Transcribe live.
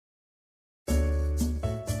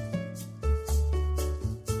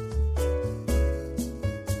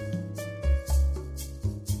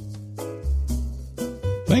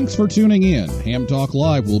Thanks for tuning in. Ham Talk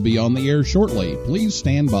Live will be on the air shortly. Please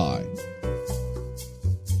stand by.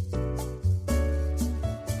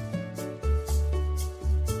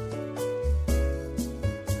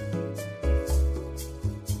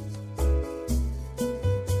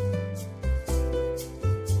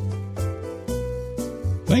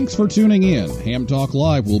 Thanks for tuning in. Ham Talk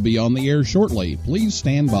Live will be on the air shortly. Please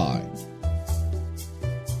stand by.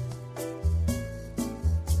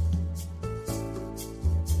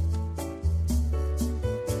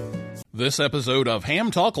 This episode of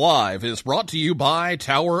Ham Talk Live is brought to you by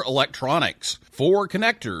Tower Electronics. For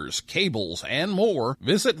connectors, cables, and more,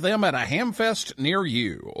 visit them at a Hamfest near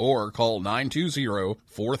you or call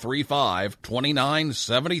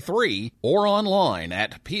 920-435-2973 or online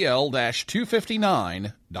at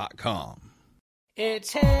pl-259.com.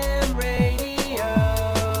 It's Ham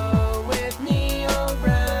Radio with Neil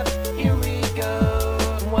Rapp. Here we go.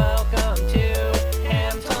 Welcome to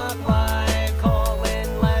Ham Talk Live. Call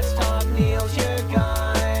in, let's talk. Neil's your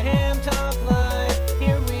guy. Ham Talk Live.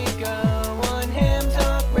 Here we go on Ham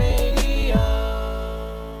Talk Radio.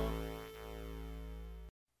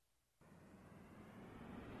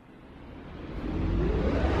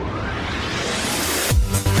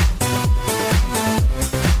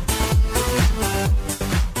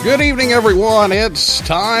 Good evening, everyone. It's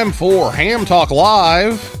time for Ham Talk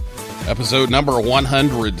Live, episode number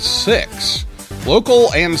 106.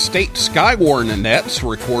 Local and state Skywarn nets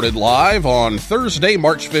recorded live on Thursday,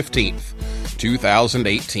 March 15th,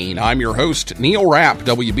 2018. I'm your host, Neil Rapp,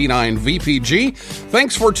 WB9VPG.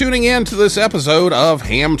 Thanks for tuning in to this episode of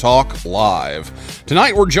Ham Talk Live.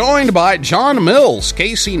 Tonight we're joined by John Mills,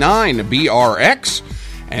 KC9BRX,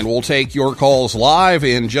 and we'll take your calls live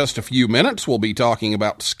in just a few minutes. We'll be talking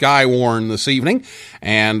about Skywarn this evening.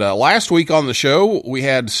 And last week on the show, we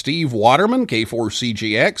had Steve Waterman,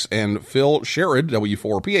 K4CGX, and Phil Sherrod,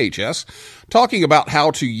 W4PHS, talking about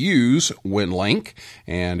how to use WinLink.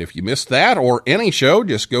 And if you missed that or any show,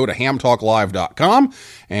 just go to hamtalklive.com,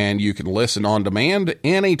 and you can listen on demand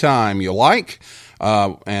anytime you like.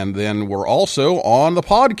 And then we're also on the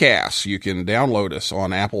podcast. You can download us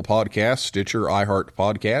on Apple Podcasts, Stitcher, iHeart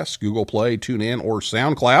Podcasts, Google Play, TuneIn, or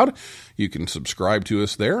SoundCloud. You can subscribe to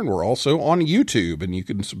us there, and we're also on YouTube, and you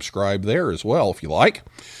can subscribe there as well if you like.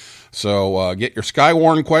 So get your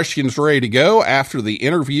Skywarn questions ready to go. After the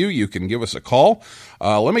interview, you can give us a call.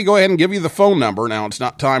 Let me go ahead and give you the phone number. Now, it's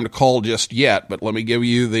not time to call just yet, but let me give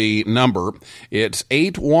you the number. It's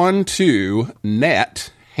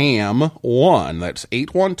 812-NET Ham1. That's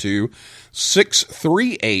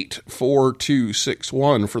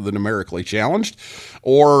 812-638-4261 for the numerically challenged.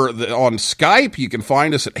 Or on Skype, you can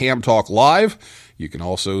find us at Ham Talk Live. You can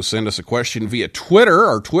also send us a question via Twitter.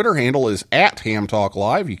 Our Twitter handle is at Ham Talk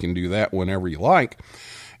Live. You can do that whenever you like.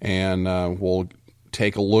 And we'll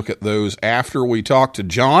take a look at those after we talk to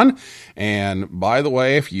John. And by the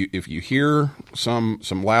way, if you hear some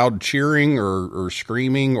loud cheering or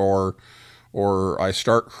screaming or I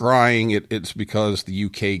start crying, it's because the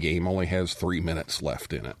UK game only has 3 minutes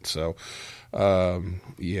left in it. So,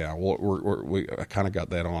 yeah, we kind of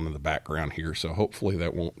got that on in the background here, so hopefully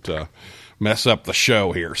that won't mess up the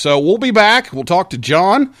show here. So we'll be back. We'll talk to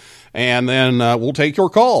John, and then we'll take your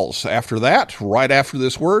calls after that, right after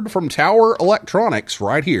this word from Tower Electronics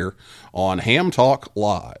right here on Ham Talk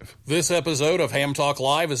Live. This episode of Ham Talk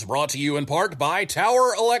Live is brought to you in part by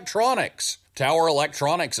Tower Electronics. Tower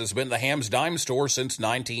Electronics has been the Ham's dime store since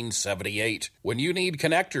 1978. When you need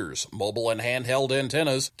connectors, mobile and handheld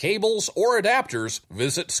antennas, cables, or adapters,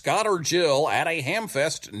 visit Scott or Jill at a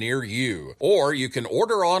Hamfest near you. Or you can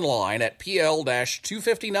order online at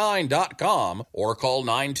pl-259.com or call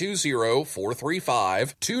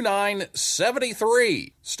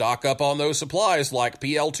 920-435-2973. Stock up on those supplies like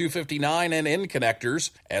PL259 and N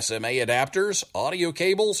connectors, SMA adapters, audio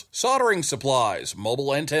cables, soldering supplies,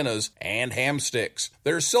 mobile antennas, and ham sticks.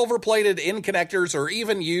 Their silver-plated N connectors are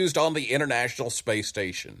even used on the International Space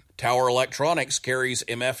Station. Tower Electronics carries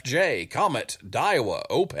MFJ, Comet, Daiwa,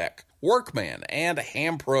 OPEC, Workman, and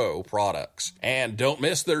Ham Pro products. And don't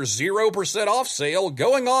miss their 0% off sale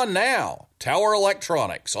going on now. Tower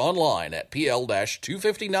Electronics, online at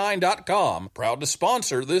pl-259.com, proud to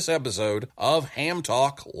sponsor this episode of Ham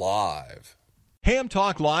Talk Live. Ham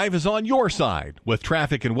Talk Live is on your side with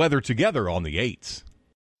traffic and weather together on the 8s.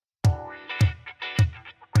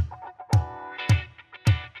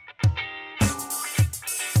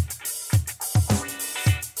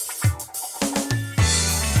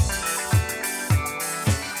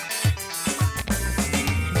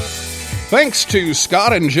 Thanks to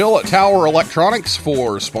Scott and Jill at Tower Electronics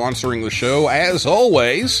for sponsoring the show, as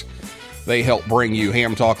always. They help bring you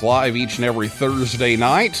Ham Talk Live each and every Thursday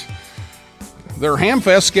night. Their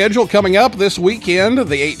Hamfest schedule coming up this weekend,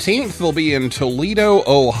 the 18th, they'll be in Toledo,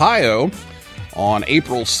 Ohio. On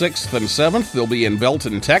April 6th and 7th, they'll be in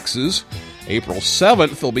Belton, Texas. April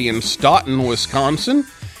 7th, they'll be in Staunton, Wisconsin.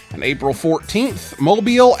 And April 14th,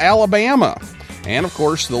 Mobile, Alabama. And, of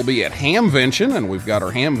course, they'll be at Hamvention, and we've got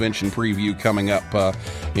our Hamvention preview coming up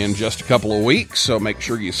in just a couple of weeks, so make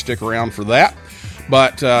sure you stick around for that.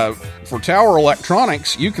 But for Tower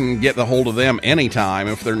Electronics, you can get a hold of them anytime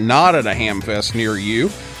if they're not at a Hamfest near you.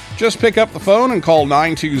 Just pick up the phone and call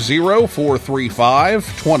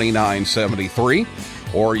 920-435-2973,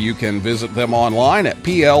 or you can visit them online at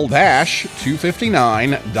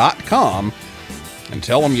pl-259.com and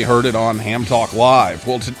tell them you heard it on Ham Talk Live.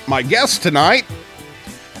 Well, my guest tonight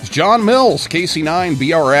is John Mills,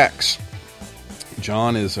 KC9BRX.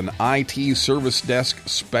 John is an IT service desk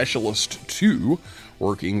specialist too,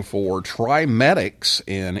 working for TriMedics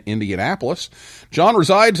in Indianapolis. John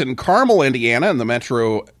resides in Carmel, Indiana, in the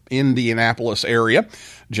metro Indianapolis area.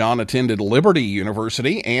 John attended Liberty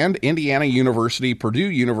University and Indiana University, Purdue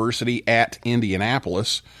University at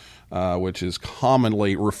Indianapolis, which is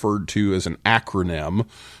commonly referred to as an acronym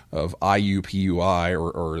of IUPUI,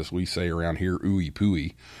 or as we say around here, ooey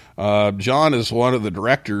pooey. John is one of the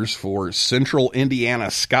directors for Central Indiana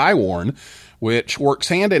Skywarn, which works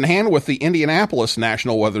hand in hand with the Indianapolis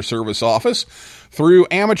National Weather Service office through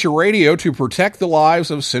amateur radio to protect the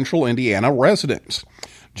lives of Central Indiana residents.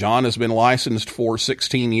 John has been licensed for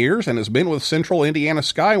 16 years and has been with Central Indiana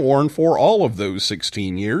Skywarn for all of those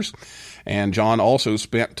 16 years. And John also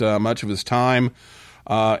spent much of his time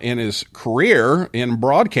in his career in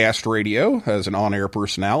broadcast radio as an on-air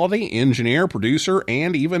personality, engineer, producer,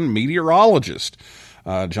 and even meteorologist.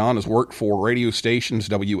 John has worked for radio stations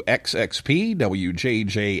WXXP,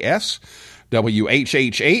 WJJS,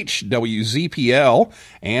 WHHH, WZPL,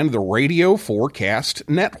 and the Radio Forecast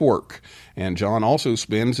Network. And John also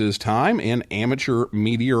spends his time in amateur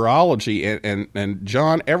meteorology. And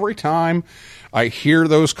John, every time I hear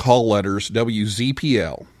those call letters,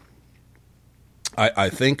 WZPL, I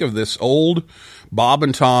think of this old Bob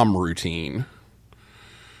and Tom routine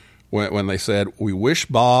when they said, "We wish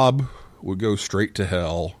Bob would go straight to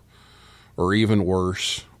hell," or even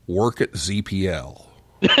worse, work at ZPL.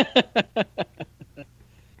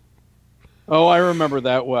 Oh, I remember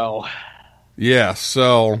that well. Yeah,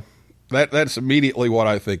 so that's immediately what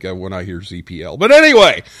I think of when I hear ZPL. But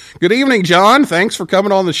anyway, good evening, John. Thanks for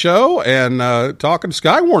coming on the show and talking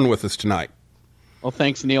Skywarn with us tonight. Well,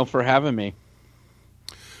 thanks, Neil, for having me.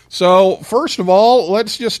 So, first of all,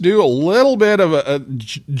 let's just do a little bit of a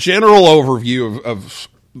general overview of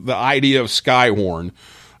the idea of Skywarn.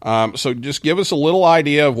 So just give us a little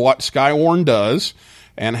idea of what Skywarn does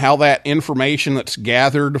and how that information that's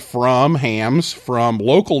gathered from hams, from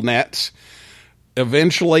local nets,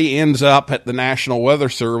 eventually ends up at the National Weather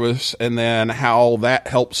Service, and then how that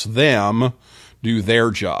helps them do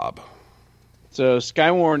their job. So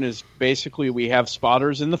Skywarn is basically, we have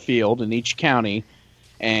spotters in the field in each county,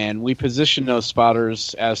 and we position those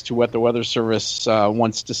spotters as to what the Weather Service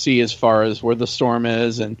wants to see as far as where the storm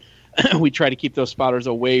is, and we try to keep those spotters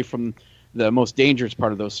away from the most dangerous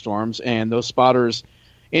part of those storms. And those spotters,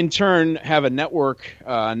 in turn, have a network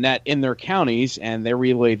net in their counties, and they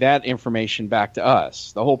relay that information back to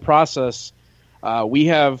us. The whole process, we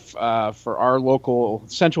have, for our local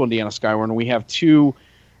Central Indiana Skywarn, we have two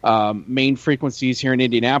main frequencies here in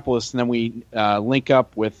Indianapolis, and then we link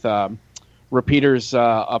up with repeaters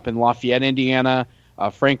up in Lafayette, Indiana,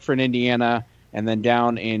 Frankfort, Indiana, and then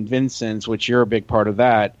down in Vincennes, which you're a big part of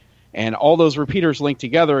that. And all those repeaters link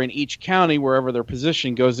together, in each county, wherever their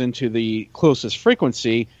position, goes into the closest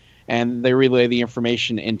frequency, and they relay the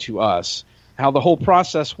information into us. How the whole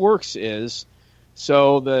process works is,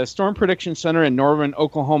 so the Storm Prediction Center in Norman,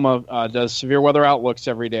 Oklahoma does severe weather outlooks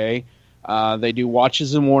every day. They do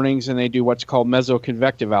watches and warnings, and they do what's called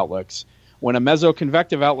mesoconvective outlooks. When a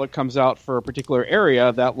mesoconvective outlook comes out for a particular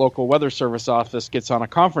area, that local weather service office gets on a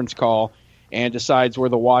conference call and decides where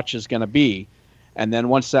the watch is going to be. And then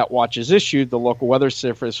once that watch is issued, the local weather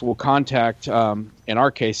service will contact, in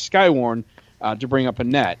our case, Skywarn, to bring up a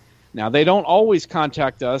net. Now, they don't always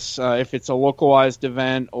contact us if it's a localized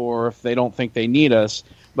event or if they don't think they need us,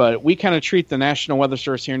 but we kind of treat the National Weather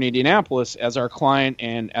Service here in Indianapolis as our client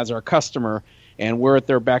and as our customer, and we're at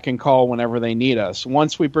their beck and call whenever they need us.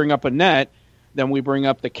 Once we bring up a net, then we bring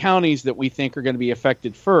up the counties that we think are going to be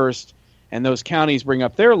affected first, and those counties bring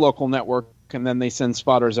up their local network, and then they send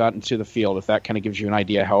spotters out into the field, if that kind of gives you an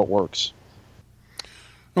idea how it works.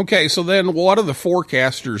 Okay, so then what do the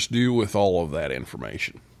forecasters do with all of that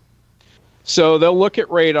information? So they'll look at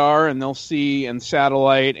radar and they'll see and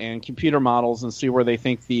satellite and computer models and see where they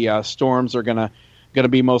think the storms are gonna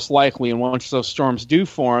be most likely. And once those storms do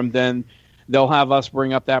form, then they'll have us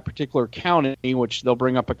bring up that particular county, which they'll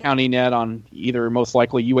bring up a county net on either most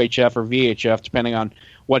likely UHF or VHF, depending on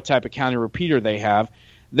what type of county repeater they have.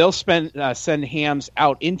 They'll send hams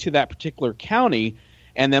out into that particular county,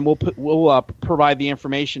 and then we'll provide the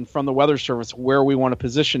information from the Weather Service where we want to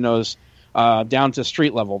position those down to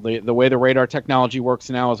street level. The way the radar technology works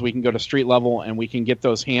now is we can go to street level and we can get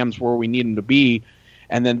those hams where we need them to be,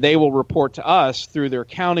 and then they will report to us through their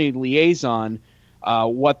county liaison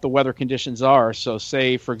what the weather conditions are. So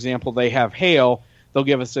say, for example, they have hail, they'll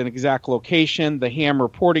give us an exact location, the ham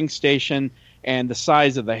reporting station, and the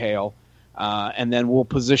size of the hail, and then we'll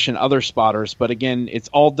position other spotters. But again, it's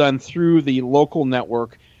all done through the local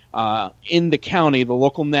network in the county, the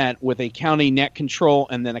local net, with a county net control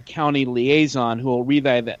and then a county liaison who will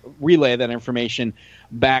relay that information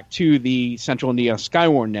back to the Central Indiana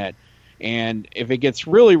Skywarn net. And if it gets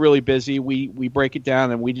really, really busy, we break it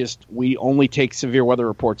down and we only take severe weather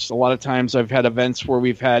reports. A lot of times I've had events where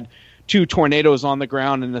we've had 2 tornadoes on the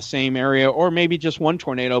ground in the same area, or maybe just 1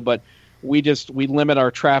 tornado, but we limit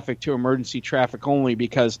our traffic to emergency traffic only,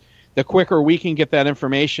 because the quicker we can get that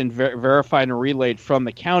information verified and relayed from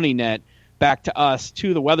the county net back to us,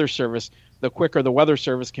 to the Weather Service, the quicker the Weather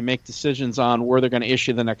Service can make decisions on where they're going to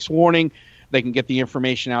issue the next warning. They can get the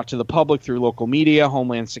information out to the public through local media,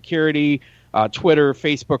 Homeland Security, Twitter,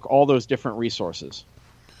 Facebook, all those different resources.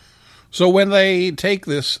 So when they take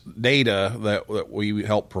this data that we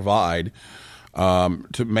help provide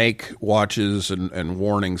to make watches and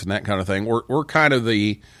warnings and that kind of thing, we're kind of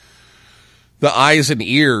the eyes and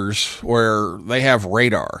ears where they have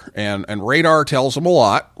radar, and radar tells them a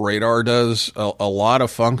lot. Radar does a lot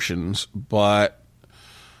of functions, but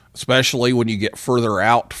especially when you get further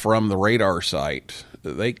out from the radar site,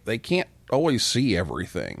 they can't always see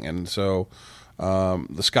everything. And so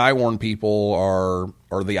the Skywarn people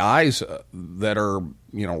are the eyes that are,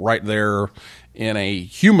 right there in a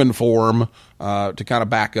human form to kind of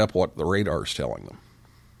back up what the radar is telling them.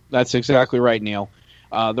 That's exactly right, Neil.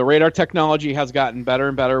 The radar technology has gotten better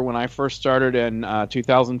and better. When I first started in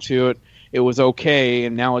 2002, it was okay,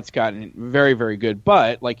 and now it's gotten very, very good.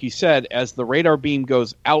 But like you said, as the radar beam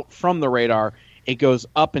goes out from the radar, it goes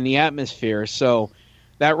up in the atmosphere. So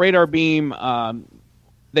that radar beam,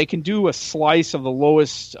 they can do a slice of the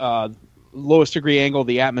lowest degree angle of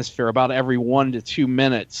the atmosphere about every 1 to 2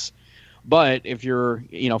 minutes. But if you're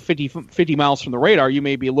 50 miles from the radar, you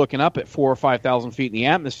may be looking up at 4,000 or 5,000 feet in the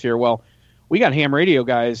atmosphere. Well, we got ham radio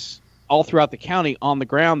guys all throughout the county on the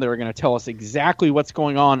ground that are going to tell us exactly what's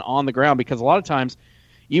going on the ground, because a lot of times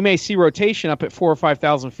you may see rotation up at 4,000 or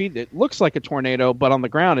 5,000 feet that looks like a tornado, but on the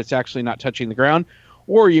ground it's actually not touching the ground.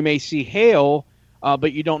 Or you may see hail,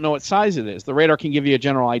 but you don't know what size it is. The radar can give you a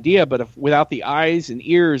general idea, but without the eyes and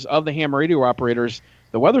ears of the ham radio operators,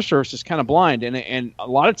 the Weather Service is kind of blind. And a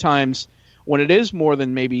lot of times when it is more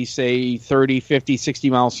than maybe, say, 30, 50, 60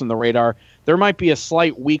 miles from the radar, there might be a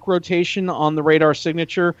slight weak rotation on the radar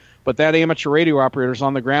signature, but that amateur radio operator is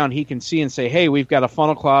on the ground. He can see and say, hey, we've got a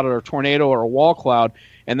funnel cloud or a tornado or a wall cloud,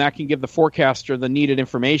 and that can give the forecaster the needed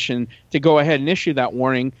information to go ahead and issue that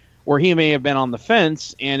warning, where he may have been on the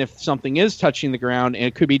fence, and if something is touching the ground and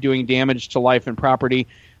it could be doing damage to life and property,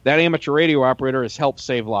 that amateur radio operator has helped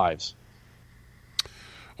save lives.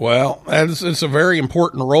 Well, it's a very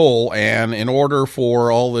important role, and in order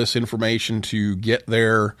for all this information to get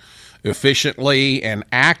there efficiently and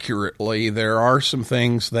accurately, there are some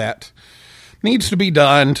things that needs to be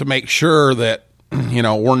done to make sure that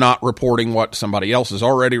we're not reporting what somebody else has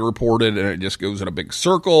already reported, and it just goes in a big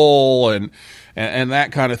circle and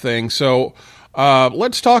that kind of thing. So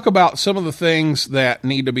let's talk about some of the things that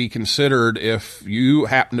need to be considered if you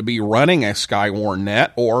happen to be running a Skywarn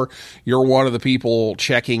net, or you're one of the people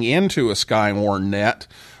checking into a Skywarn net,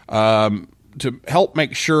 to help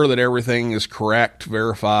make sure that everything is correct,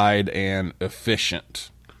 verified, and efficient.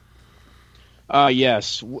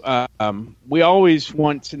 Yes. We always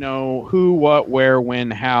want to know who, what, where,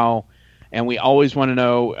 when, how, and we always want to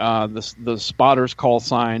know the spotter's call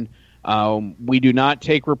sign. We do not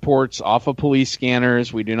take reports off of police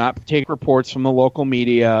scanners. We do not take reports from the local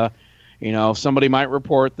media. Somebody might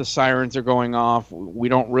report the sirens are going off. We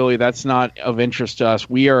don't really, that's not of interest to us.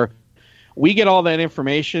 We get all that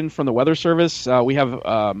information from the Weather Service. We have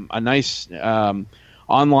a nice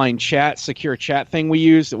online chat, secure chat thing we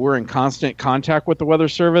use, that we're in constant contact with the Weather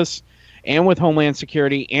Service and with Homeland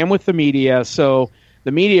Security and with the media. So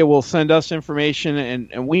the media will send us information,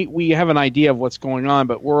 and we have an idea of what's going on,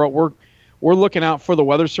 but we're we're looking out for the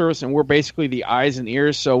Weather Service, and we're basically the eyes and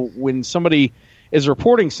ears. So when somebody is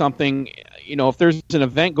reporting something, if there's an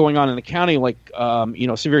event going on in the county, like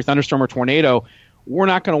severe thunderstorm or tornado, we're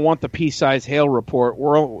not going to want the pea-sized hail report.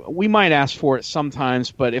 We might ask for it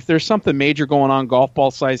sometimes, but if there's something major going on, golf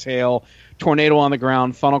ball-sized hail, tornado on the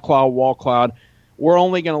ground, funnel cloud, wall cloud, we're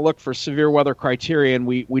only going to look for severe weather criteria, and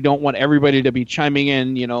we don't want everybody to be chiming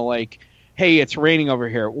in, like, hey, it's raining over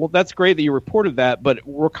here. Well, that's great that you reported that, but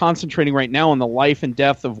we're concentrating right now on the life and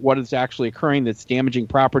death of what is actually occurring that's damaging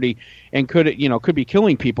property and could be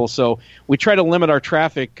killing people. So we try to limit our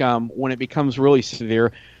traffic when it becomes really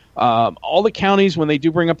severe. All the counties, when they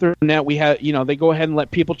do bring up their net, we have, they go ahead and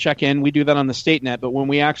let people check in. We do that on the state net, but when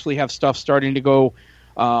we actually have stuff starting to go,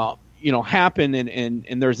 happen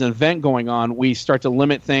and there's an event going on, we start to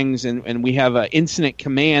limit things, and we have an incident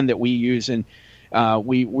command that we use, and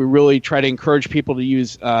we really try to encourage people to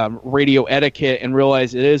use radio etiquette and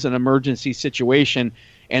realize it is an emergency situation.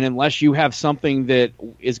 And unless you have something that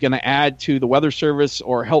is going to add to the Weather Service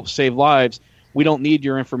or help save lives, we don't need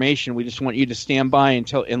your information. We just want you to stand by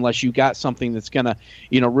unless you got something that's going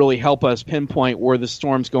to, really help us pinpoint where the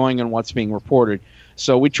storm's going and what's being reported.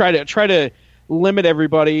 So we try to limit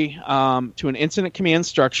everybody to an incident command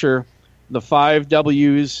structure, the 5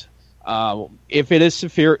 W's. If it is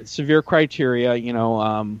severe criteria,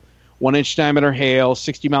 1-inch diameter hail,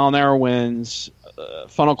 60-mile-an-hour winds,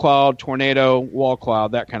 funnel cloud, tornado, wall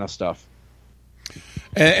cloud, that kind of stuff.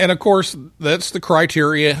 And of course, that's the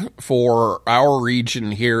criteria for our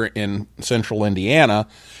region here in central Indiana.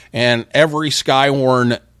 And every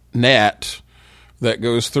Skywarn net that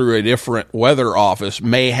goes through a different weather office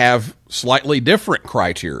may have slightly different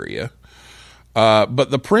criteria.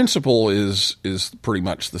 But the principle is pretty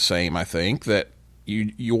much the same, I think, that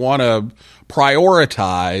you want to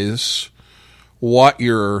prioritize what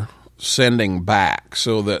you're sending back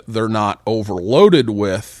so that they're not overloaded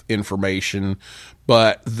with information,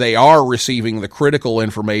 but they are receiving the critical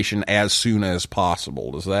information as soon as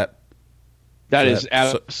possible. That is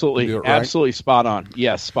absolutely right? Absolutely spot on.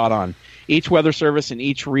 Yes, spot on. Each weather service in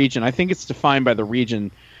each region, I think it's defined by the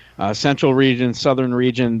region. Central region, southern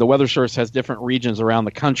region. The Weather Service has different regions around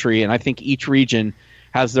the country, and I think each region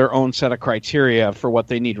has their own set of criteria for what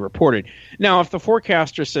they need reported. Now, if the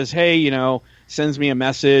forecaster says, hey, sends me a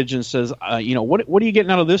message and says, what are you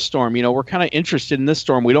getting out of this storm? We're kind of interested in this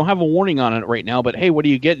storm. We don't have a warning on it right now, but hey, what are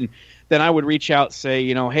you getting? Then I would reach out,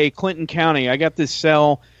 say, hey, Clinton County, I got this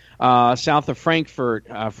cell south of Frankfort,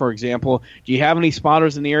 for example. Do you have any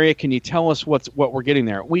spotters in the area? Can you tell us what we're getting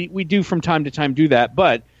there? We do from time to time do that,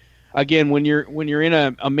 but again, when you're in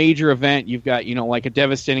a major event, you've got like a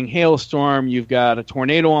devastating hailstorm, you've got a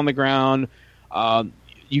tornado on the ground.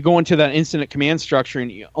 You go into that incident command structure,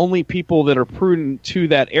 and only people that are prudent to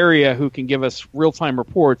that area who can give us real-time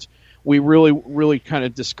reports. We really, really kind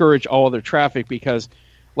of discourage all other traffic because,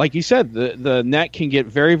 like you said, the net can get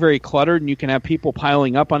very, very cluttered, and you can have people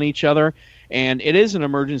piling up on each other. And it is an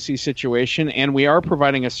emergency situation, and we are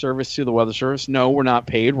providing a service to the Weather Service. No, we're not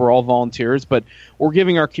paid. We're all volunteers, but we're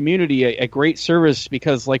giving our community a great service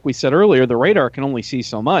because, like we said earlier, the radar can only see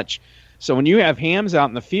so much. So when you have hams out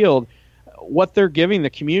in the field, what they're giving the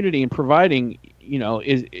community and providing,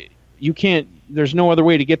 is you can't. There's no other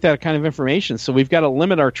way to get that kind of information. So we've got to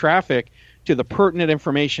limit our traffic to the pertinent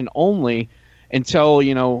information only until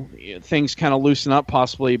things kind of loosen up,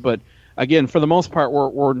 possibly, but. Again, for the most part,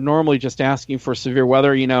 we're normally just asking for severe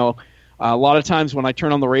weather. A lot of times when I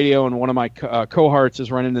turn on the radio and one of my cohorts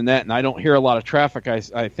is running the net and I don't hear a lot of traffic,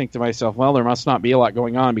 I think to myself, well, there must not be a lot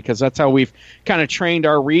going on because that's how we've kind of trained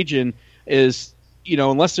our region is,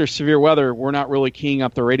 unless there's severe weather, we're not really keying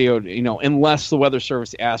up the radio, unless the Weather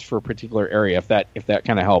Service asks for a particular area, if that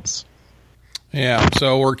kind of helps. Yeah,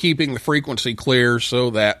 so we're keeping the frequency clear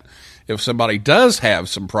so that if somebody does have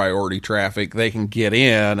some priority traffic, they can get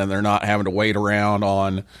in and they're not having to wait around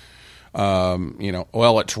on,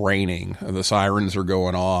 it's raining, the sirens are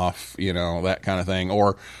going off, that kind of thing,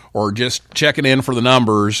 or just checking in for the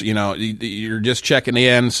numbers. You're just checking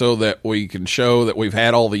in so that we can show that we've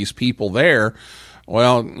had all these people there.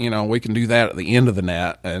 Well, we can do that at the end of the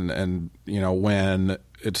net, and when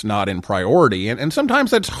it's not in priority. And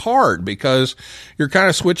sometimes that's hard because you're kind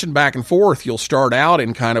of switching back and forth. You'll start out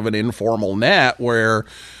in kind of an informal net where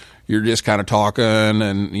you're just kind of talking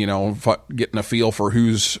and, getting a feel for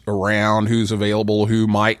who's around, who's available, who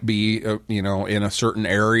might be, in a certain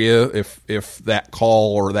area if that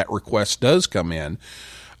call or that request does come in.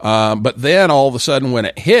 But then all of a sudden when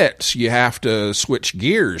it hits, you have to switch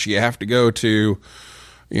gears. You have to go to,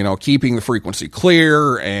 keeping the frequency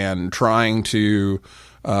clear and trying to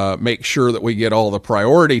make sure that we get all the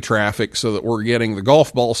priority traffic so that we're getting the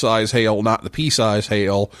golf ball size hail, not the pea size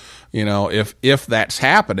hail, if that's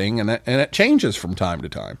happening, and it changes from time to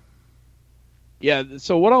time. Yeah,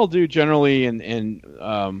 so what I'll do generally, and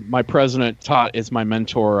my president, Todd, is my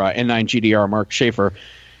mentor, N9GDR, Mark Schaefer.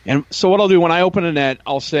 And so what I'll do when I open a net,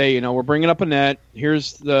 I'll say, we're bringing up a net.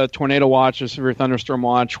 Here's the tornado watch, the severe thunderstorm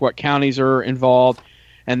watch, what counties are involved.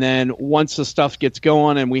 And then once the stuff gets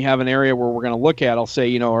going and we have an area where we're going to look at, I'll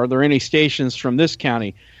say, are there any stations from this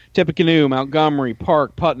county? Tippecanoe, Montgomery,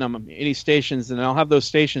 Park, Putnam, any stations. And I'll have those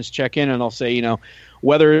stations check in, and I'll say,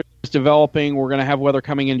 weather is developing. We're going to have weather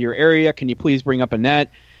coming into your area. Can you please bring up a net?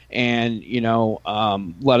 And,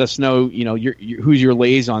 let us know, who's your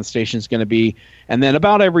liaison station is going to be. And then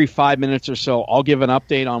about every 5 minutes or so, I'll give an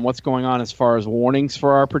update on what's going on as far as warnings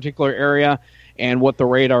for our particular area and what the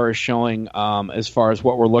radar is showing as far as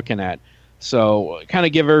what we're looking at. So kind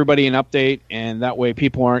of give everybody an update, and that way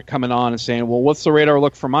people aren't coming on and saying, well, what's the radar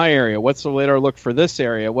look for my area? What's the radar look for this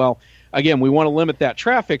area? Well, again, we want to limit that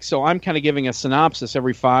traffic, so I'm kind of giving a synopsis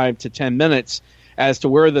every 5 to 10 minutes as to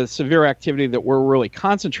where the severe activity that we're really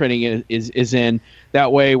concentrating is in.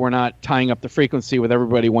 That way we're not tying up the frequency with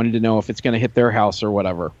everybody wanting to know if it's going to hit their house or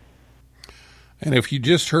whatever. And if you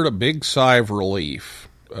just heard a big sigh of relief,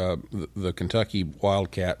 the Kentucky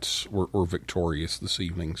Wildcats were victorious this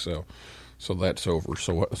evening, so that's over.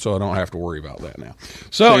 So I don't have to worry about that now.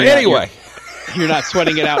 So anyway, you're not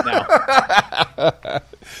sweating it out now.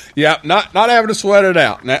 Yeah, not having to sweat it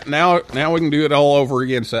out. Now we can do it all over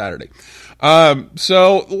again Saturday.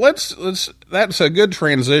 So that's a good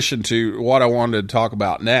transition to what I wanted to talk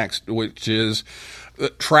about next, which is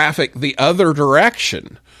traffic the other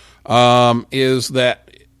direction. Is that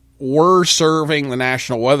we're serving the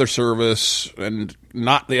National Weather Service and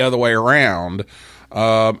not the other way around.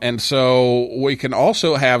 And so we can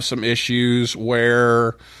also have some issues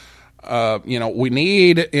where, we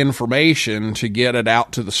need information to get it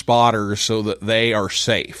out to the spotters so that they are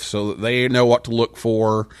safe, so that they know what to look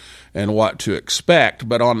for and what to expect.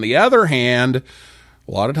 But on the other hand,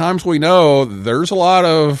 a lot of times we know there's a lot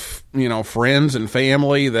of, friends and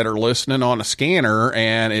family that are listening on a scanner,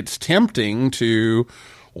 and it's tempting to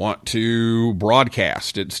want to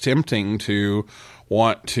broadcast. It's tempting to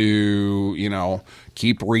want to,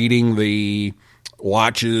 keep reading the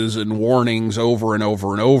watches and warnings over and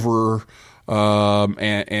over and over,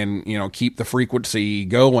 and keep the frequency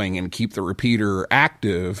going and keep the repeater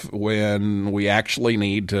active when we actually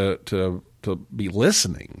need to be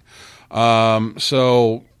listening.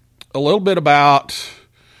 So a little bit about,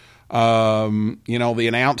 the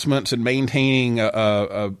announcements and maintaining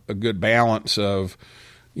a good balance of,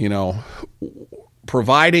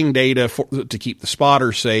 providing data to keep the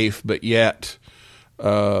spotter safe, but yet,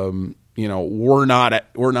 we're not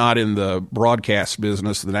in the broadcast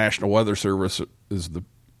business. The National Weather Service is the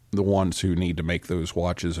ones who need to make those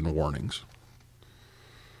watches and warnings.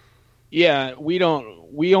 Yeah, we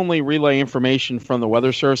only relay information from the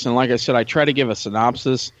Weather Service, and like I said, I try to give a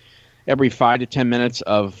synopsis every 5 to 10 minutes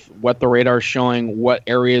of what the radar is showing, what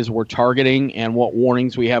areas we're targeting, and what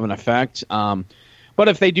warnings we have in effect. But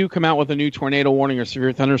if they do come out with a new tornado warning or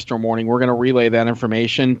severe thunderstorm warning, we're going to relay that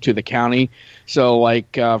information to the county. So,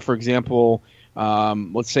 like, for example,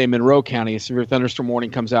 let's say Monroe County, a severe thunderstorm warning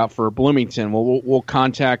comes out for Bloomington. We'll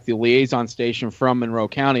contact the liaison station from Monroe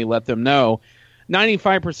County, let them know.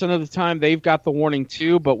 95% of the time, they've got the warning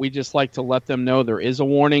too, but we just like to let them know there is a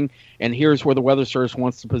warning, and here's where the Weather Service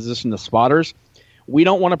wants to position the spotters. We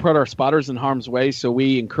don't want to put our spotters in harm's way, so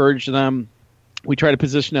we encourage them. We try to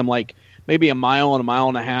position them like maybe a mile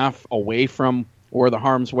and a half away from where the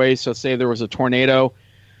harm's way. So say there was a tornado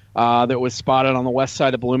that was spotted on the west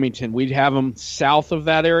side of Bloomington. We'd have them south of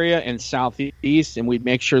that area and southeast, and we'd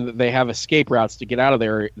make sure that they have escape routes to get out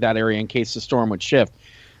of that area in case the storm would shift.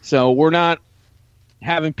 So we're not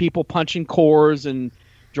having people punching cores and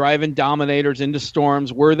driving Dominators into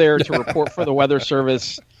storms. We're there to report for the Weather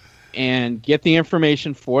Service and get the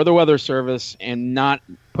information for the Weather Service and not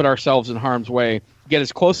put ourselves in harm's way. Get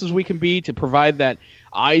as close as we can be to provide that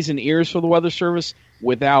eyes and ears for the Weather Service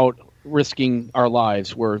without risking our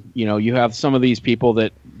lives. Where, you have some of these people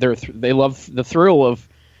that they love the thrill of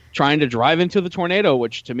trying to drive into the tornado,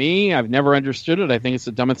 which to me, I've never understood it. I think it's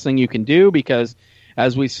the dumbest thing you can do because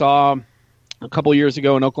as we saw a couple years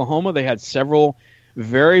ago in Oklahoma, they had several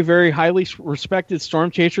very, very highly respected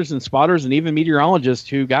storm chasers and spotters and even meteorologists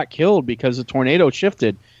who got killed because the tornado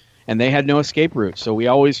shifted and they had no escape route. So we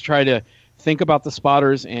always try to think about the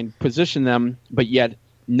spotters and position them, but yet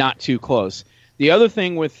not too close. The other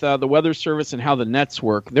thing with the Weather Service and how the nets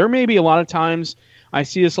work, there may be a lot of times I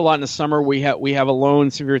see this a lot in the summer. We have a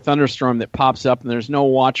lone severe thunderstorm that pops up, and there's no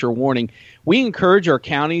watch or warning. We encourage our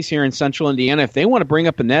counties here in central Indiana, if they want to bring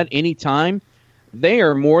up a net anytime, they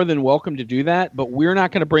are more than welcome to do that. But we're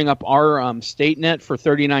not going to bring up our state net for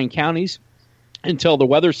 39 counties until the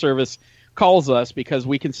Weather Service calls us, because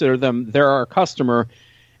we consider they're our customer.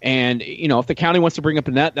 And, if the county wants to bring up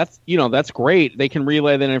a net, that's great. They can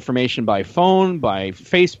relay that information by phone, by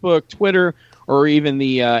Facebook, Twitter, or even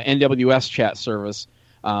the NWS chat service.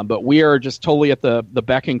 But we are just totally at the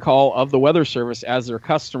beck and call of the Weather Service as their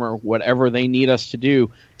customer, whatever they need us to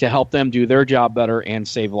do to help them do their job better and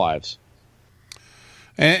save lives.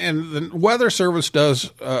 And the Weather Service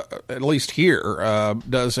does, at least here,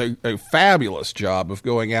 does a fabulous job of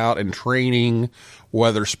going out and training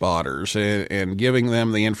weather spotters and giving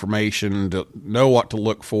them the information to know what to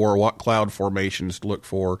look for, what cloud formations to look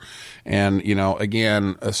for, and,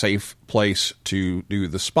 again, a safe place to do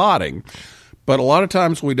the spotting. But a lot of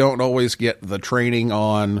times we don't always get the training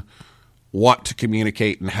on what to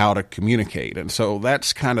communicate and how to communicate. And so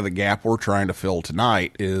that's kind of the gap we're trying to fill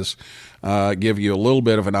tonight, is give you a little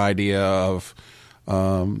bit of an idea of,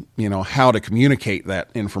 how to communicate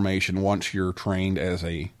that information once you're trained as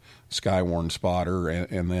a Skywarn spotter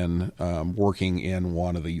and then working in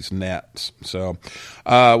one of these nets. So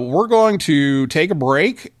we're going to take a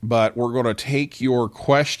break, but we're going to take your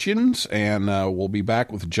questions, and we'll be back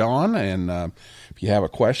with John. And if you have a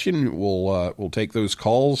question, we'll take those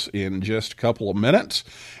calls in just a couple of minutes.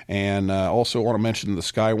 And also want to mention the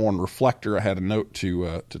Skywarn reflector. I had a note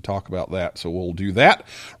to talk about that, so we'll do that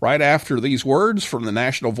right after these words from the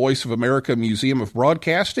National Voice of America Museum of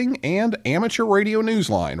Broadcasting and Amateur Radio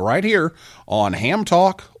Newsline, right here on Ham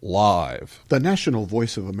Talk Live. The National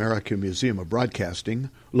Voice of America Museum of Broadcasting,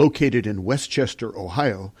 located in Westchester,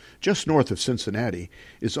 Ohio, just north of Cincinnati,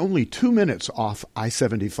 is only 2 minutes off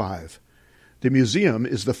I-75. The museum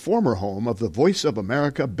is the former home of the Voice of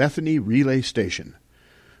America Bethany Relay Station.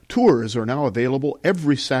 Tours are now available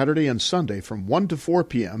every Saturday and Sunday from 1 to 4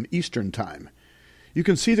 p.m. Eastern Time. You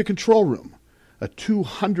can see the control room, a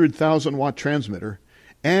 200,000-watt transmitter,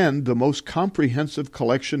 and the most comprehensive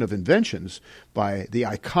collection of inventions by the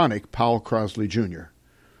iconic Powell Crosley Jr.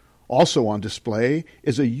 Also on display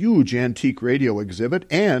is a huge antique radio exhibit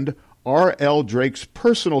and R.L. Drake's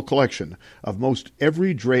personal collection of most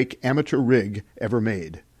every Drake amateur rig ever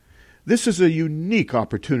made. This is a unique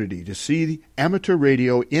opportunity to see amateur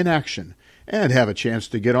radio in action and have a chance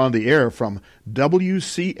to get on the air from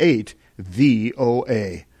WC8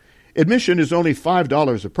 VOA. Admission is only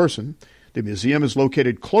 $5 a person. The museum is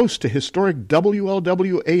located close to historic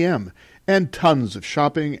WLW-AM and tons of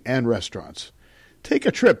shopping and restaurants. Take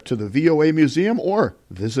a trip to the VOA Museum or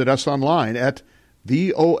visit us online at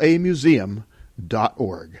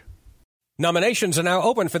voamuseum.org. Nominations are now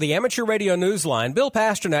open for the Amateur Radio Newsline Bill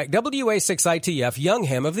Pasternak WA6ITF Young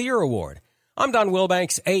Ham of the Year Award. I'm Don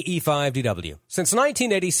Wilbanks, AE5DW. Since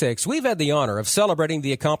 1986, we've had the honor of celebrating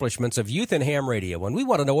the accomplishments of youth in ham radio, and we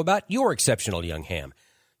want to know about your exceptional young ham.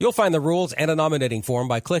 You'll find the rules and a nominating form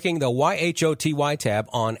by clicking the YHOTY tab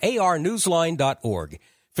on arnewsline.org.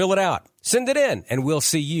 Fill it out, send it in, and we'll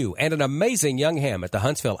see you and an amazing young ham at the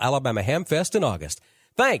Huntsville, Alabama Ham Fest in August.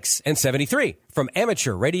 Thanks, and 73 from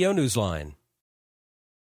Amateur Radio Newsline.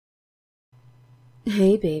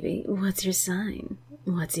 Hey, baby, what's your sign?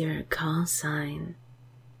 What's your call sign?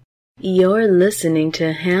 You're listening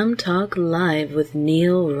to Ham Talk Live with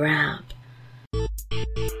Neil Rapp.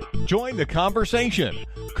 Join the conversation.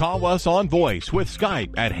 Call us on voice with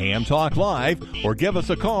Skype at Ham Talk Live or give us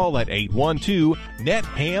a call at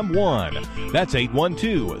 812-NET-HAM1. That's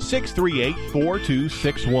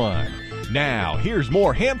 812-638-4261. Now, here's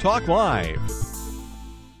more Ham Talk Live.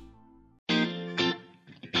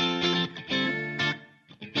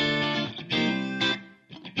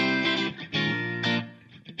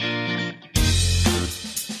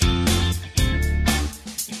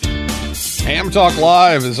 Ham Talk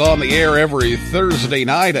Live is on the air every Thursday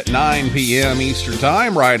night at 9 p.m. Eastern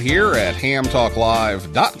Time right here at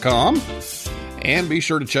hamtalklive.com. And be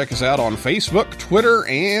sure to check us out on Facebook, Twitter,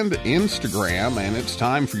 and Instagram. And it's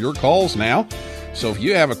time for your calls now. So if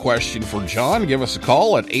you have a question for John, give us a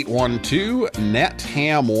call at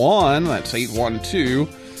 812-NET-HAM1. That's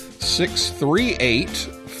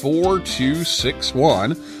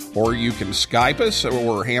 812-638-4261. Or you can Skype us.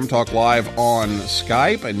 We're Ham Talk Live on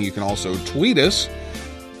Skype. And you can also tweet us.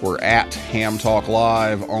 We're at Ham Talk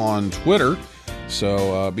Live on Twitter.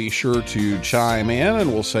 So be sure to chime in,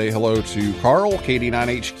 and we'll say hello to Carl,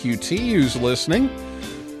 KD9HQT, who's listening,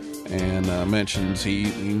 and mentions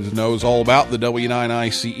he knows all about the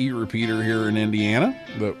W9ICE repeater here in Indiana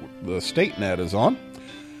that the state net is on.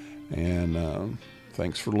 And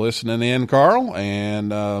Thanks for listening in, Carl. And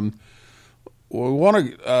we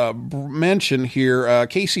want to mention here,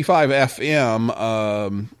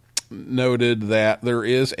 KC5FM noted that there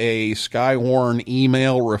is a Skywarn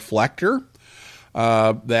email reflector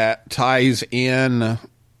that ties in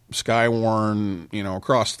Skywarn,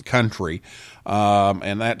 across the country.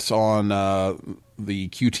 And that's on the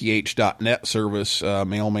QTH.net service,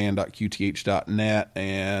 mailman.qth.net.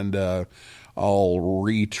 And I'll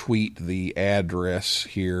retweet the address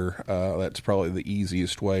here. That's probably the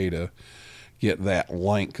easiest way to get that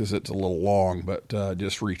link because it's a little long, but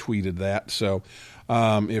just retweeted that. So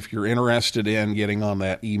if you're interested in getting on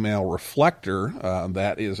that email reflector,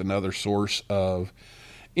 that is another source of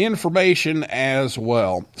information as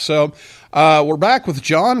well. So we're back with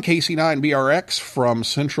John, KC9BRX from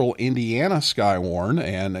Central Indiana Skywarn.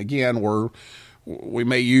 And again, we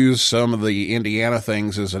may use some of the Indiana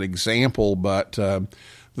things as an example, but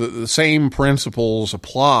the same principles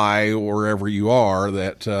apply wherever you are,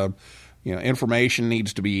 that information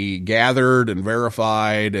needs to be gathered and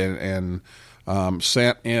verified and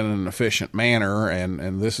sent in an efficient manner,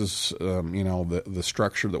 and this is the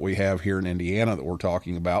structure that we have here in Indiana that we're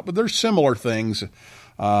talking about. But there's similar things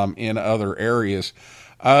in other areas.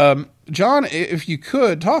 John, if you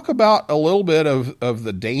could talk about a little bit of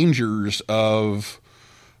the dangers of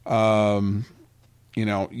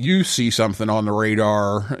you see something on the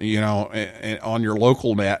radar, on your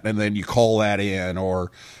local net, and then you call that in,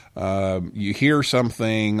 or you hear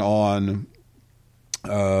something on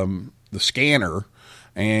the scanner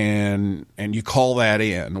and you call that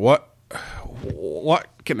in. What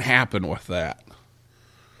can happen with that?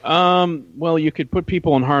 Well, you could put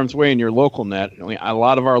people in harm's way in your local net. I mean, a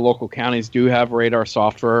lot of our local counties do have radar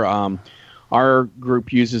software. Our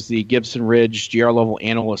group uses the Gibson Ridge GR level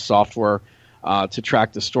analyst software to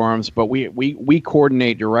track the storms, but we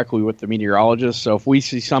coordinate directly with the meteorologists. So if we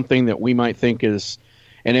see something that we might think is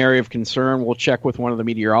an area of concern, we'll check with one of the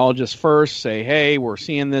meteorologists first, say, hey, we're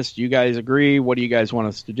seeing this. Do you guys agree? What do you guys want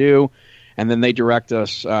us to do? And then they direct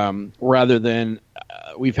us, rather than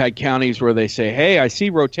we've had counties where they say, hey, I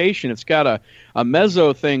see rotation. It's got a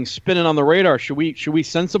meso thing spinning on the radar. Should we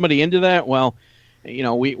send somebody into that? Well,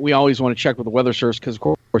 we always want to check with the Weather Service because, of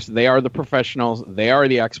course, they are the professionals. They are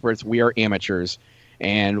the experts. We are amateurs.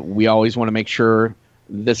 And we always want to make sure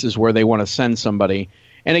this is where they want to send somebody.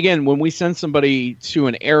 And again, when we send somebody to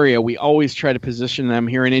an area, we always try to position them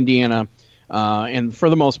here in Indiana. And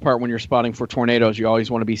for the most part, when you're spotting for tornadoes, you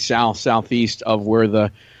always want to be southeast of where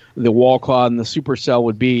the wall cloud and the supercell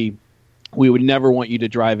would be. We would never want you to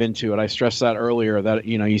drive into it. I stressed that earlier, that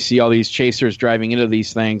you see all these chasers driving into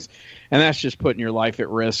these things, and that's just putting your life at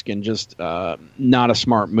risk and just not a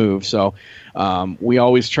smart move. So we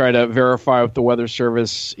always try to verify with the Weather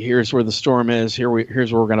Service, here's where the storm is,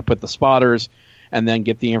 here's where we're going to put the spotters, and then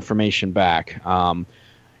get the information back.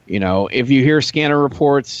 If you hear scanner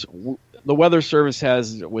reports, the Weather Service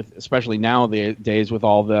has, especially nowadays with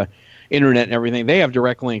all the internet and everything, they have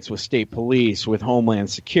direct links with state police, with Homeland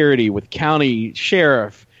Security, with county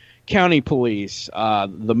sheriff, county police,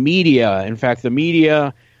 the media. In fact, the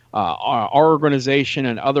media, our organization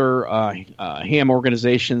and other ham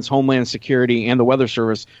organizations, Homeland Security and the Weather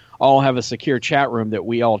Service, all have a secure chat room that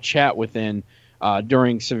we all chat within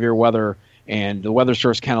during severe weather. And the Weather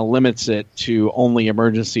Service kind of limits it to only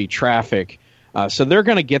emergency traffic. So they're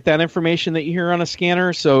going to get that information that you hear on a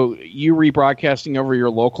scanner. So you rebroadcasting over your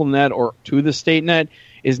local net or to the state net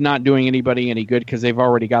is not doing anybody any good because they've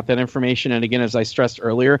already got that information. And again, as I stressed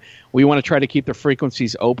earlier, we want to try to keep the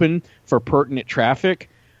frequencies open for pertinent traffic.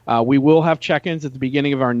 We will have check-ins at the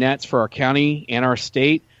beginning of our nets for our county and our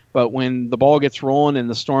state. But when the ball gets rolling and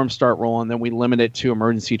the storms start rolling, then we limit it to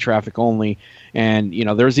emergency traffic only. And,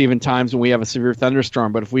 there's even times when we have a severe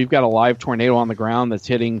thunderstorm. But if we've got a live tornado on the ground that's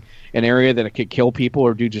hitting an area that it could kill people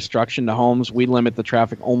or do destruction to homes, we limit the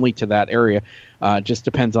traffic only to that area. Just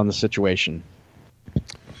depends on the situation.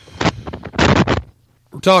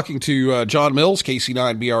 We're talking to John Mills,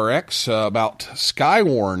 KC9BRX, about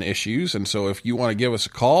Skywarn issues. And so if you want to give us a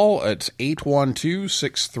call, it's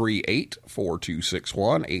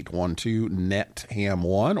 812-638-4261,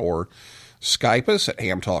 812-NET-HAM1, or Skype us at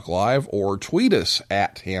Ham Talk Live, or tweet us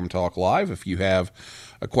at Ham Talk Live if you have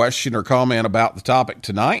a question or comment about the topic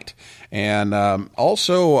tonight. And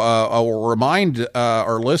also, I will remind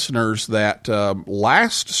our listeners that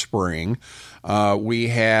last spring, we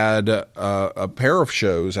had a pair of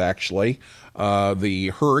shows, actually,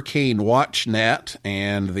 the Hurricane Watch Net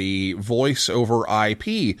and the Voice over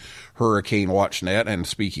IP Hurricane Watch Net. And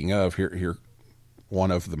speaking of, here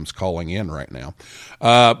one of them's calling in right now.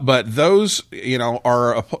 But those,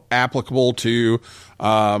 are applicable to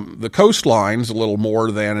the coastlines a little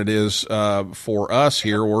more than it is for us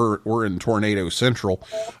here. We're in Tornado Central,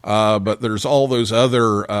 but there's all those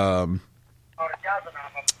other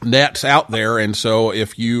nets out there, and so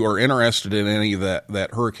if you are interested in any of that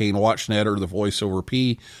Hurricane Watch Net or the voice over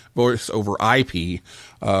IP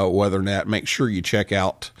weather net, make sure you check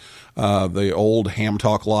out the old Ham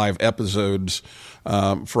Talk Live episodes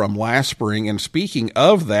from last spring. And speaking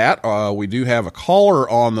of that, we do have a caller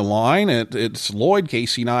on the line. It's Lloyd,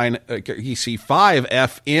 KC5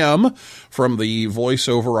 FM from the voice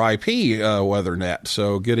over IP weather net.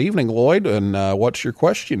 So good evening, Lloyd, and what's your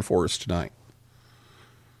question for us tonight?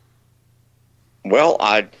 Well,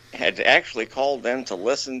 I had actually called in to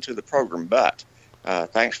listen to the program, but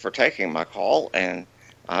thanks for taking my call, and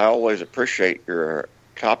I always appreciate your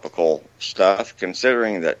topical stuff,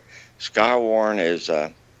 considering that Skywarn is,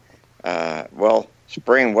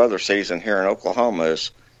 spring weather season here in Oklahoma is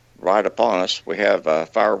right upon us. We have a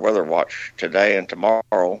fire weather watch today and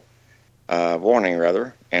tomorrow, warning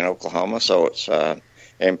rather, in Oklahoma, so it's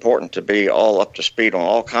important to be all up to speed on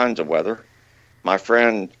all kinds of weather. My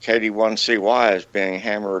friend KD1CY is being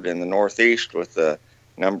hammered in the Northeast with the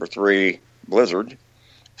number 3 blizzard.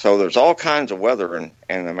 So there's all kinds of weather in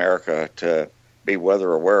America to be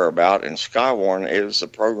weather aware about, and Skywarn is the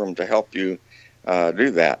program to help you do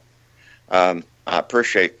that. I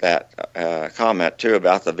appreciate that comment, too,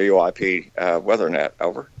 about the VoIP WeatherNet.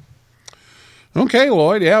 Over. Okay,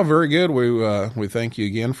 Lloyd. Yeah, very good. We thank you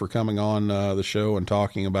again for coming on the show and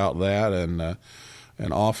talking about that, and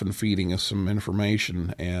often feeding us some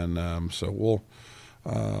information. And so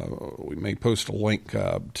we may post a link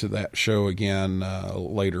to that show again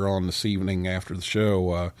later on this evening after the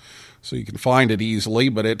show, so you can find it easily,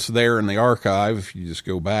 but it's there in the archive. If you just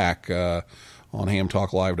go back on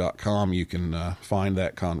hamtalklive.com, you can find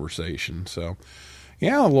that conversation. So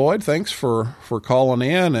yeah, Lloyd, thanks for calling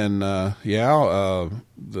in. And the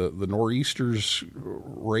nor'easters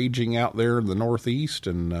raging out there in the Northeast,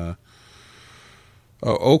 and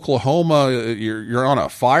Oklahoma, you're on a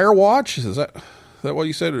fire watch. Is that what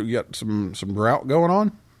you said? You got some drought going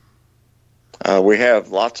on? We have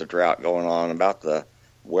lots of drought going on. About the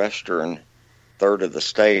western third of the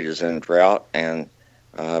state is in drought, and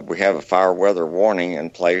we have a fire weather warning in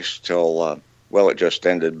place till, it just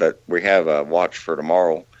ended, but we have a watch for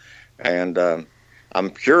tomorrow. And I'm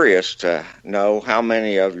curious to know how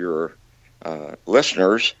many of your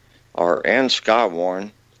listeners are in Skywarn,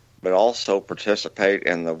 but also participate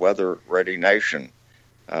in the Weather Ready Nation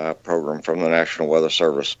program from the National Weather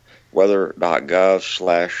Service,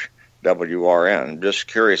 weather.gov/WRN. Just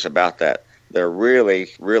curious about that. They're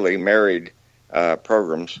really, really married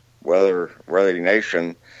programs. Weather Ready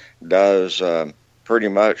Nation does pretty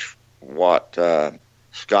much what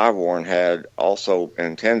Skywarn had also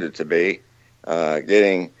intended to be,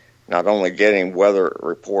 not only getting weather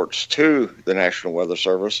reports to the National Weather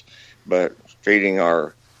Service, but feeding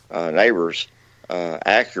our neighbors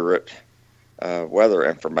accurate weather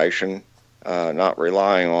information, not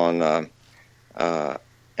relying on an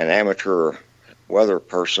amateur weather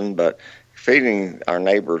person, but feeding our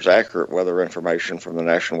neighbors accurate weather information from the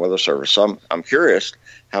National Weather Service. So I'm curious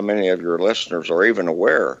how many of your listeners are even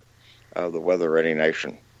aware of the Weather Ready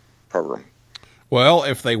Nation program. Well,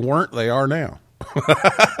 if they weren't, they are now.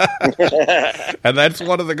 And that's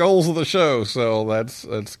one of the goals of the show, so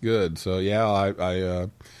that's good. So yeah,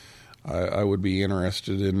 I would be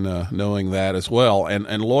interested in knowing that as well.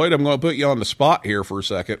 And Lloyd, I'm going to put you on the spot here for a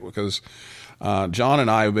second, because John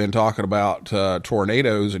and I have been talking about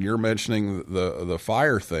tornadoes, and you're mentioning the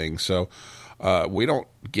fire thing. So we don't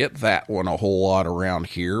get that one a whole lot around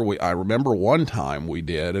here. I remember one time we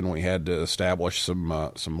did, and we had to establish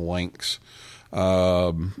some links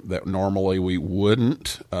that normally we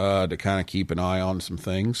wouldn't, to kind of keep an eye on some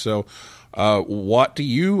things. So what do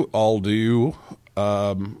you all do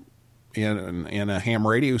in a ham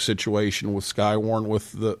radio situation with Skywarn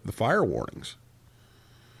with the fire warnings?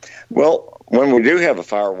 Well, when we do have a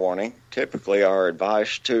fire warning, typically our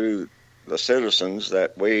advice to the citizens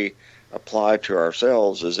that we apply to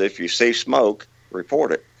ourselves is, if you see smoke,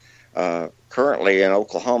 report it. Currently in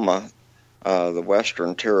Oklahoma, the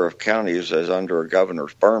western tier of counties is under a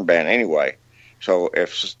governor's burn ban anyway. So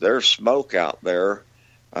if there's smoke out there,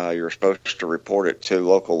 you're supposed to report it to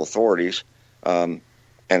local authorities. And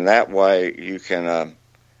that way you can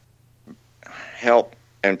help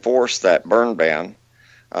enforce that burn ban.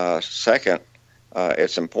 Second,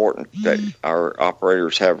 it's important that our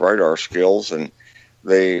operators have radar skills, and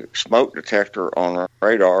the smoke detector on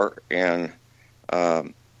radar in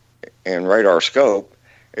in radar scope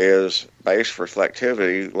is base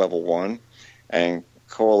reflectivity level 1 and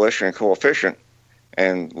coalition coefficient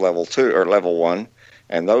and level 2 or level 1,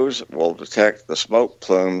 and those will detect the smoke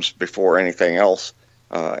plumes before anything else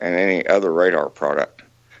in any other radar product.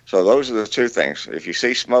 So those are the two things. If you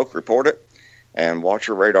see smoke, report it, and watch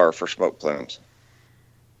your radar for smoke plumes.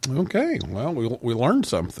 Okay, well, we learned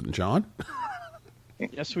something, John.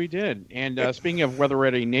 Yes, we did. And speaking of Weather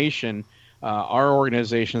Ready Nation, our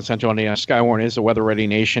organization, Central Indiana Skywarn, is a Weather Ready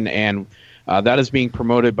Nation, and that is being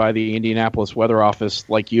promoted by the Indianapolis Weather Office,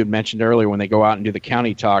 like you had mentioned earlier, when they go out and do the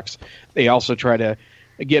county talks. They also try to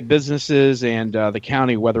get businesses and the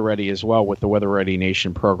county weather ready as well with the Weather Ready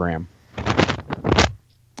Nation program.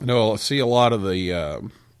 No, I see a lot of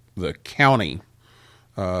the county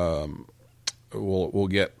will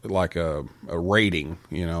get like a rating,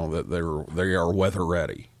 that they are weather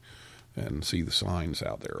ready, and see the signs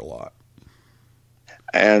out there a lot.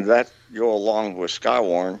 And that go along with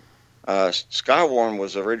Skywarn. Skywarn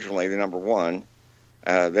was originally the number 1.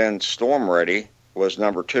 Then Storm Ready was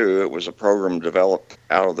number 2. It was a program developed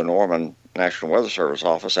out of the Norman National Weather Service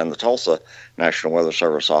office and the Tulsa National Weather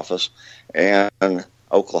Service office and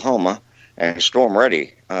Oklahoma. And Storm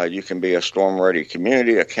Ready, you can be a Storm Ready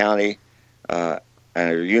community, a county, a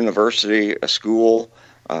university, a school.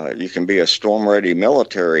 You can be a Storm Ready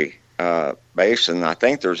military base, and I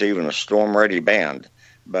think there's even a Storm Ready band.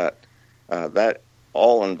 But that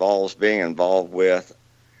all involves being involved with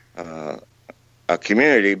a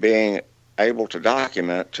community being able to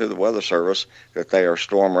document to the Weather Service that they are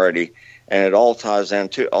storm ready, and it all ties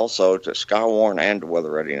into also to Skywarn and to Weather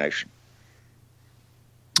Ready Nation.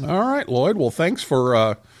 All right, Lloyd. Well, thanks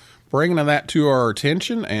for bringing that to our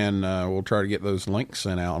attention, and we'll try to get those links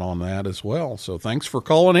sent out on that as well. So thanks for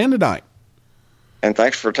calling in tonight. And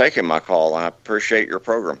thanks for taking my call. I appreciate your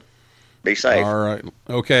program. Be safe. All right.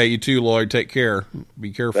 Okay, you too, Lloyd. Take care.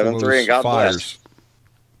 Be careful of 7-3 those and God fires.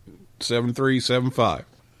 7375.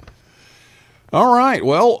 All right.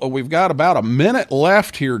 Well, we've got about a minute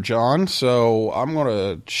left here, John, so I'm going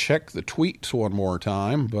to check the tweets one more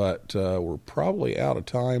time, but we're probably out of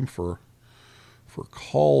time for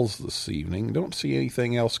calls this evening. Don't see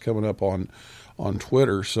anything else coming up on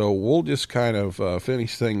Twitter, so we'll just kind of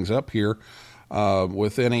finish things up here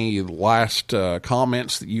with any last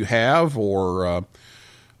comments that you have or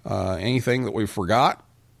anything that we forgot.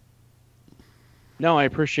 No, I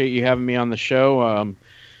appreciate you having me on the show.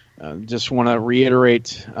 Just want to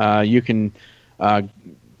reiterate, you can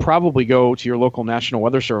probably go to your local National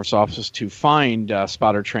Weather Service office to find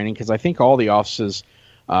spotter training, because I think all the offices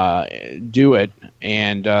do it.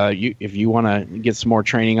 And if you want to get some more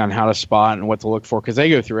training on how to spot and what to look for, because they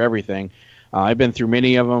go through everything. I've been through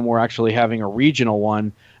many of them. We're actually having a regional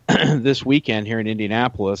one this weekend here in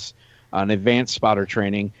Indianapolis, an advanced spotter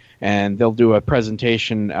training, and they'll do a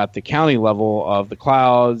presentation at the county level of the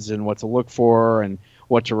clouds and what to look for and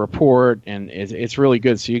what to report, and it's really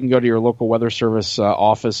good. So you can go to your local weather service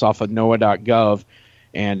office off of NOAA.gov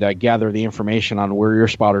and gather the information on where your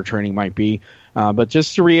spotter training might be. But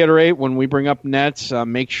just to reiterate, when we bring up nets,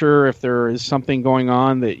 make sure if there is something going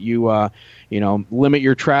on that you limit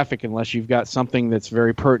your traffic unless you've got something that's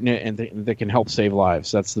very pertinent and that can help save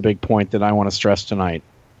lives. That's the big point that I want to stress tonight.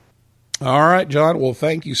 All right, John. Well,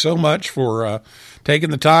 thank you so much for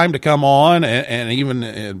taking the time to come on and even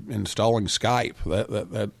installing Skype.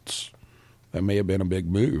 That may have been a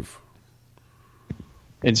big move.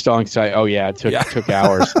 Installing Skype. Oh yeah, it took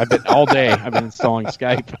hours. I've been all day. I've been installing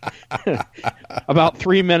Skype. About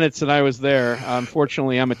 3 minutes, and I was there.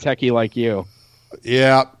 Unfortunately, I'm a techie like you.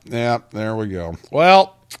 Yeah. There we go.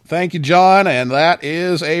 Well, thank you, John, and that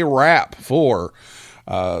is a wrap for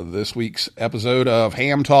this week's episode of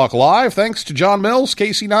Ham Talk Live. Thanks to John Mills,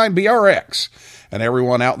 KC9BRX, and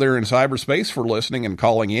everyone out there in cyberspace for listening and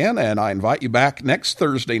calling in. And I invite you back next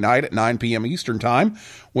Thursday night at 9 p.m. Eastern Time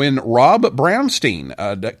when Rob Brownstein,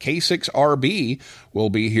 K6RB, will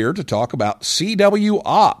be here to talk about CW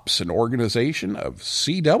Ops, an organization of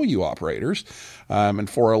CW operators. And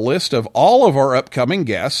for a list of all of our upcoming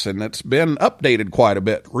guests, and it's been updated quite a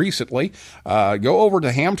bit recently, go over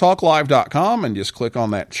to hamtalklive.com and just click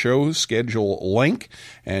on that show schedule link,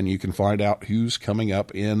 and you can find out who's coming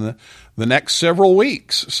up in the next several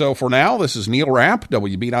weeks. So for now, this is Neil Rapp,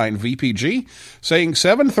 WB9VPG, saying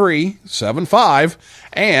 7375,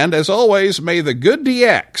 and as always, may the good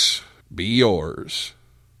DX be yours.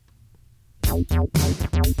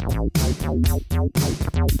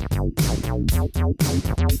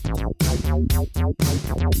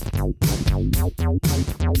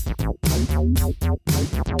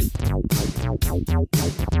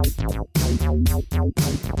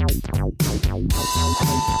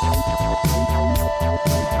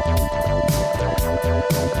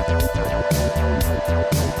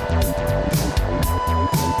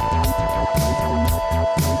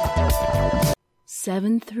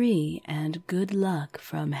 7-3 and good luck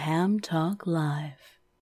from Ham Talk Live.